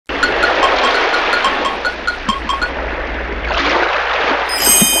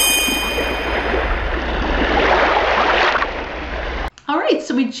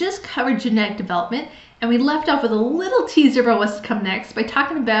just covered genetic development, and we left off with a little teaser about what's to come next by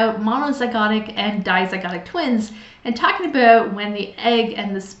talking about monozygotic and dizygotic twins, and talking about when the egg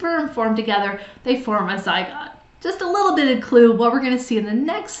and the sperm form together, they form a zygote. Just a little bit of clue what we're going to see in the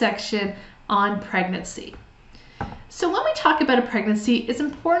next section on pregnancy. So when we talk about a pregnancy, it's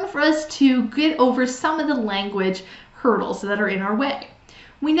important for us to get over some of the language hurdles that are in our way.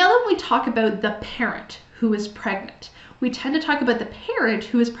 We know that when we talk about the parent who is pregnant, we tend to talk about the parent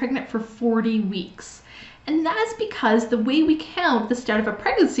who is pregnant for 40 weeks. And that's because the way we count the start of a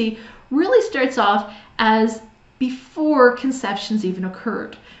pregnancy really starts off as before conceptions even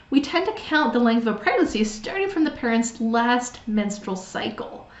occurred. We tend to count the length of a pregnancy starting from the parent's last menstrual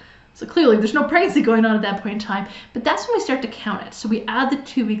cycle. So clearly there's no pregnancy going on at that point in time, but that's when we start to count it. So we add the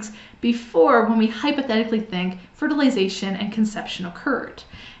 2 weeks before when we hypothetically think fertilization and conception occurred.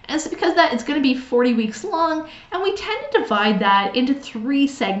 And so because that, it's going to be 40 weeks long, and we tend to divide that into 3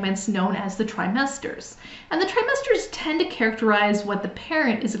 segments known as the trimesters. And the trimesters tend to characterize what the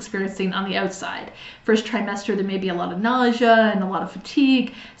parent is experiencing on the outside. First trimester, there may be a lot of nausea and a lot of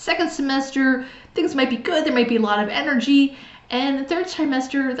fatigue. Second semester, things might be good, there might be a lot of energy. And the third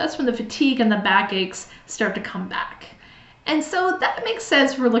trimester, that's when the fatigue and the backaches start to come back. And so that makes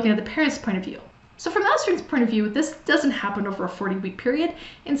sense if we're looking at the parent's point of view. So from the offspring's point of view, this doesn't happen over a 40-week period.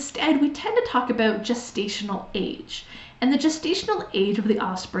 Instead, we tend to talk about gestational age. And the gestational age of the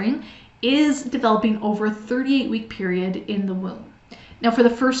offspring is developing over a 38-week period in the womb. Now for the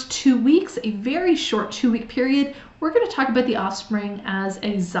first 2 weeks, a very short 2-week period, we're going to talk about the offspring as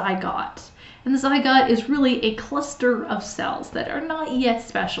a zygote. And the zygote is really a cluster of cells that are not yet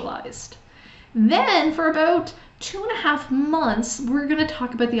specialized. Then for about 2.5 months, we're going to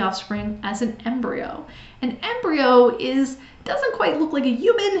talk about the offspring as an embryo. An embryo doesn't quite look like a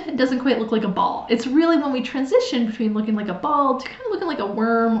human, it doesn't quite look like a ball. It's really when we transition between looking like a ball to kind of looking like a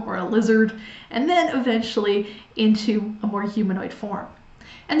worm or a lizard, and then eventually into a more humanoid form.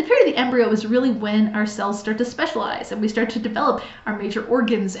 And the period of the embryo is really when our cells start to specialize and we start to develop our major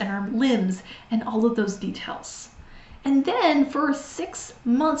organs and our limbs and all of those details. And then for 6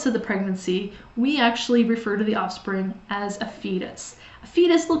 months of the pregnancy, we actually refer to the offspring as a fetus. A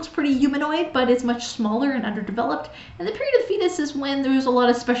fetus looks pretty humanoid, but it's much smaller and underdeveloped. And the period of the fetus is when there's a lot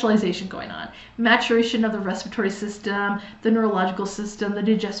of specialization going on. Maturation of the respiratory system, the neurological system, the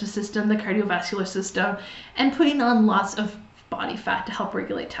digestive system, the cardiovascular system, and putting on lots of body fat to help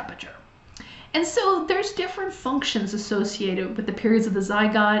regulate temperature. And so there's different functions associated with the periods of the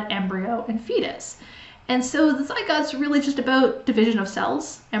zygote, embryo, and fetus. And so the zygote's really just about division of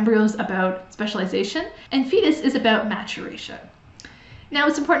cells, embryo's about specialization, and fetus is about maturation. Now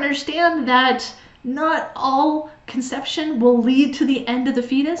it's important to understand that not all conception will lead to the end of the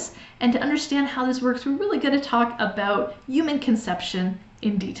fetus, and to understand how this works, we're really going to talk about human conception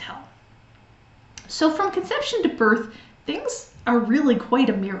in detail. So from conception to birth, things are really quite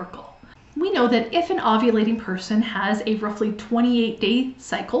a miracle. We know that if an ovulating person has a roughly 28-day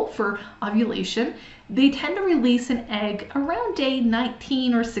cycle for ovulation, they tend to release an egg around day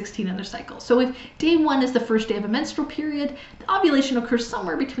 19 or 16 in their cycle. So if day 1 is the first day of a menstrual period, the ovulation occurs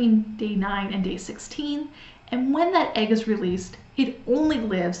somewhere between day 9 and day 16. And when that egg is released, it only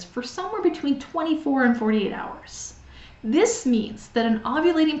lives for somewhere between 24 and 48 hours. This means that an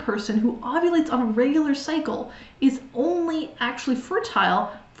ovulating person who ovulates on a regular cycle is only actually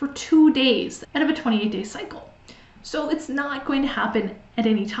fertile for 2 days out of a 28-day cycle. So it's not going to happen at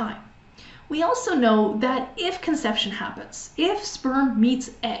any time. We also know that if conception happens, if sperm meets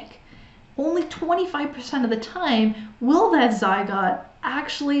egg, only 25% of the time will that zygote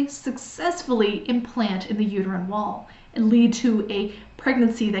actually successfully implant in the uterine wall and lead to a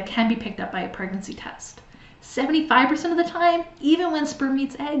pregnancy that can be picked up by a pregnancy test. 75% of the time, even when sperm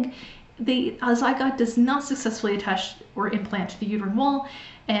meets egg, the zygote does not successfully attach or implant to the uterine wall,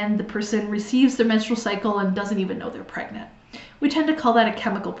 and the person receives their menstrual cycle and doesn't even know they're pregnant. We tend to call that a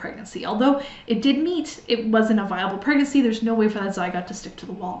chemical pregnancy. Although it did meet, it wasn't a viable pregnancy. There's no way for that zygote to stick to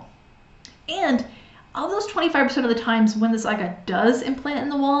the wall. And of those 25% of the times when the zygote does implant in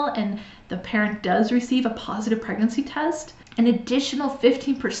the wall and the parent does receive a positive pregnancy test, an additional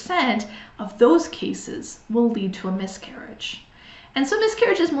 15% of those cases will lead to a miscarriage. And so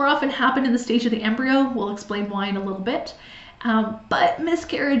miscarriages more often happen in the stage of the embryo. We'll explain why in a little bit. But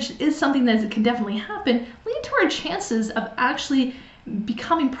miscarriage is something that can definitely happen, leading to our chances of actually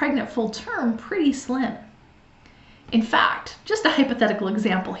becoming pregnant full term pretty slim. In fact, just a hypothetical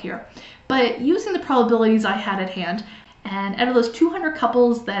example here, but using the probabilities I had at hand, and out of those 200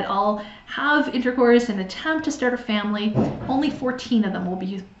 couples that all have intercourse and attempt to start a family, only 14 of them will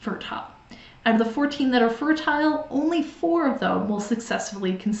be fertile. Out of the 14 that are fertile, only 4 of them will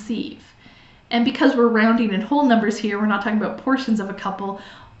successfully conceive. And because we're rounding in whole numbers here, we're not talking about portions of a couple,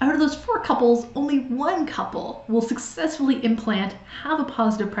 out of those 4 couples, only 1 couple will successfully implant, have a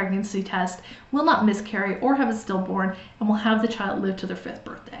positive pregnancy test, will not miscarry or have a stillborn, and will have the child live to their 5th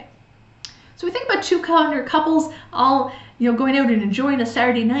birthday. So we think about 2 couples all going out and enjoying a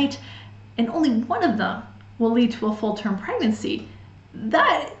Saturday night, and only 1 of them will lead to a full-term pregnancy.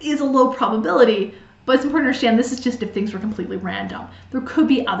 That is a low probability, but it's important to understand this is just if things were completely random. There could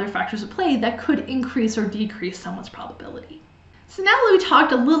be other factors at play that could increase or decrease someone's probability. So now that we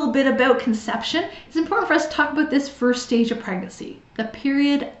talked a little bit about conception, it's important for us to talk about this first stage of pregnancy, the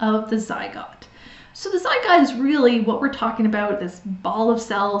period of the zygote. So the zygote is really what we're talking about, this ball of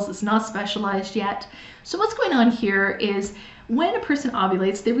cells. It's not specialized yet. So what's going on here is when a person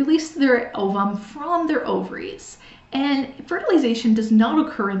ovulates, they release their ovum from their ovaries. And fertilization does not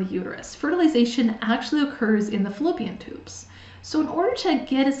occur in the uterus. Fertilization actually occurs in the fallopian tubes. So in order to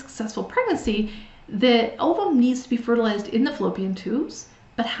get a successful pregnancy, the ovum needs to be fertilized in the fallopian tubes,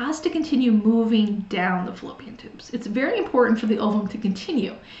 but has to continue moving down the fallopian tubes. It's very important for the ovum to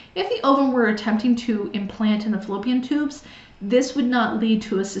continue. If the ovum were attempting to implant in the fallopian tubes, this would not lead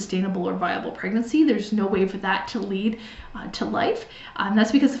to a sustainable or viable pregnancy. There's no way for that to lead to life.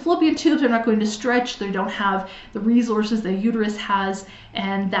 That's because the fallopian tubes are not going to stretch. They don't have the resources the uterus has,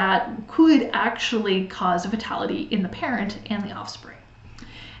 and that could actually cause a fatality in the parent and the offspring.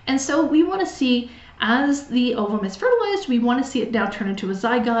 And so we want to see, as the ovum is fertilized, we want to see it now turn into a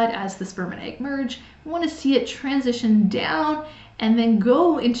zygote as the sperm and egg merge. We want to see it transition down and then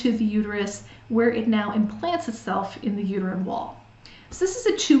go into the uterus, where it now implants itself in the uterine wall. So this is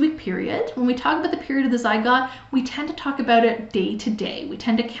a 2-week period. When we talk about the period of the zygote, we tend to talk about it day to day. We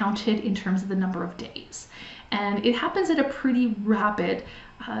tend to count it in terms of the number of days. And it happens at a pretty rapid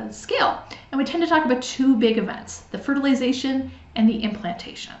scale. And we tend to talk about 2 big events, the fertilization and the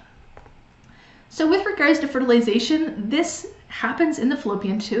implantation. So with regards to fertilization, this happens in the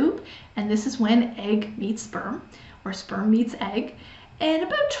fallopian tube, and this is when egg meets sperm, or sperm meets egg. And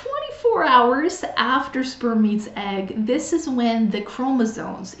about 24 hours after sperm meets egg, this is when the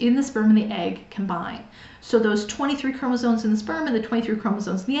chromosomes in the sperm and the egg combine. So those 23 chromosomes in the sperm and the 23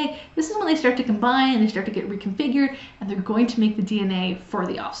 chromosomes in the egg, this is when they start to combine and they start to get reconfigured, and they're going to make the DNA for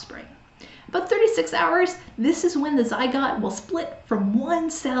the offspring. About 36 hours, this is when the zygote will split from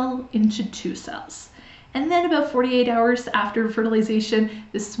 1 cell into 2 cells. And then about 48 hours after fertilization,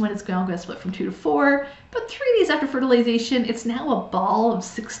 this is when it's going to split from 2 to 4. But 3 days after fertilization, it's now a ball of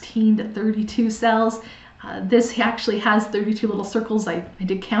 16 to 32 cells. This actually has 32 little circles. I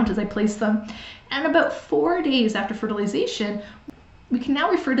did count as I placed them. And about 4 days after fertilization, we can now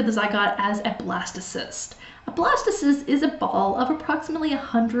refer to the zygote as a blastocyst. A blastocyst is a ball of approximately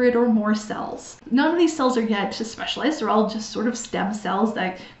 100 or more cells. None of these cells are yet specialized. They're all just sort of stem cells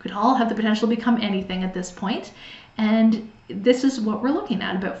that could all have the potential to become anything at this point. And this is what we're looking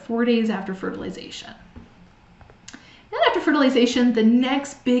at about 4 days after fertilization. Then after fertilization, the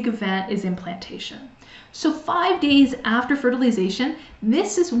next big event is implantation. So 5 days after fertilization,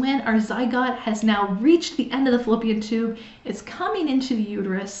 this is when our zygote has now reached the end of the fallopian tube. It's coming into the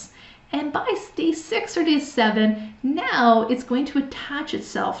uterus. And by day 6 or day 7, now it's going to attach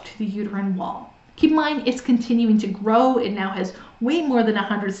itself to the uterine wall. Keep in mind, it's continuing to grow. It now has way more than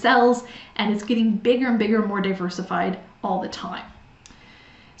 100 cells, and it's getting bigger and bigger, more diversified all the time.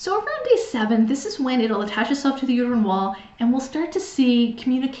 So around day 7, this is when it'll attach itself to the uterine wall, and we'll start to see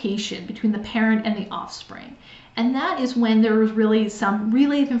communication between the parent and the offspring. And that is when there is really some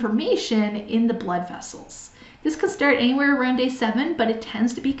relay of information in the blood vessels. This could start anywhere around day 7, but it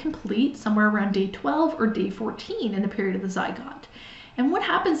tends to be complete somewhere around day 12 or day 14 in the period of the zygote. And what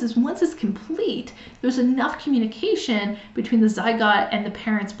happens is once it's complete, there's enough communication between the zygote and the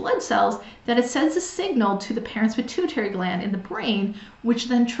parent's blood cells that it sends a signal to the parent's pituitary gland in the brain, which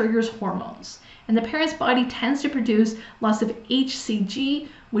then triggers hormones. And the parent's body tends to produce lots of HCG,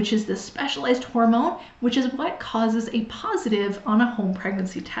 which is the specialized hormone, which is what causes a positive on a home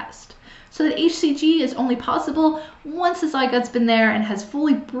pregnancy test. So that HCG is only possible once the zygote's been there and has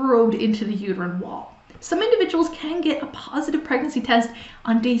fully burrowed into the uterine wall. Some individuals can get a positive pregnancy test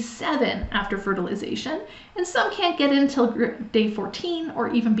on day 7 after fertilization, and some can't get it until day 14 or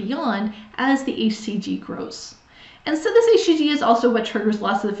even beyond as the HCG grows. And so this HCG is also what triggers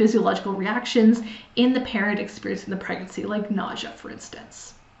lots of the physiological reactions in the parent experiencing the pregnancy, like nausea, for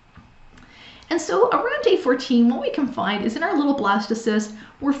instance. And so around day 14, what we can find is in our little blastocyst,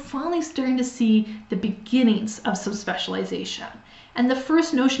 we're finally starting to see the beginnings of some specialization. And the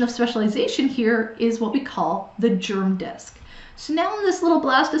first notion of specialization here is what we call the germ disc. So now in this little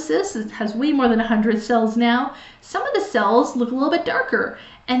blastocyst, it has way more than 100 cells now, some of the cells look a little bit darker,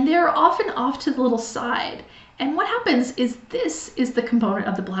 and they're often off to the little side. And what happens is this is the component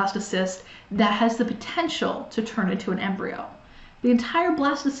of the blastocyst that has the potential to turn into an embryo. The entire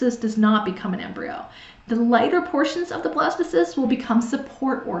blastocyst does not become an embryo. The lighter portions of the blastocyst will become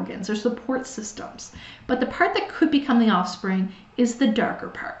support organs or support systems. But the part that could become the offspring is the darker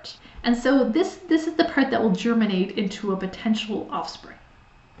part. And so this is the part that will germinate into a potential offspring.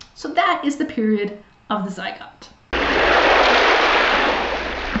 So that is the period of the zygote.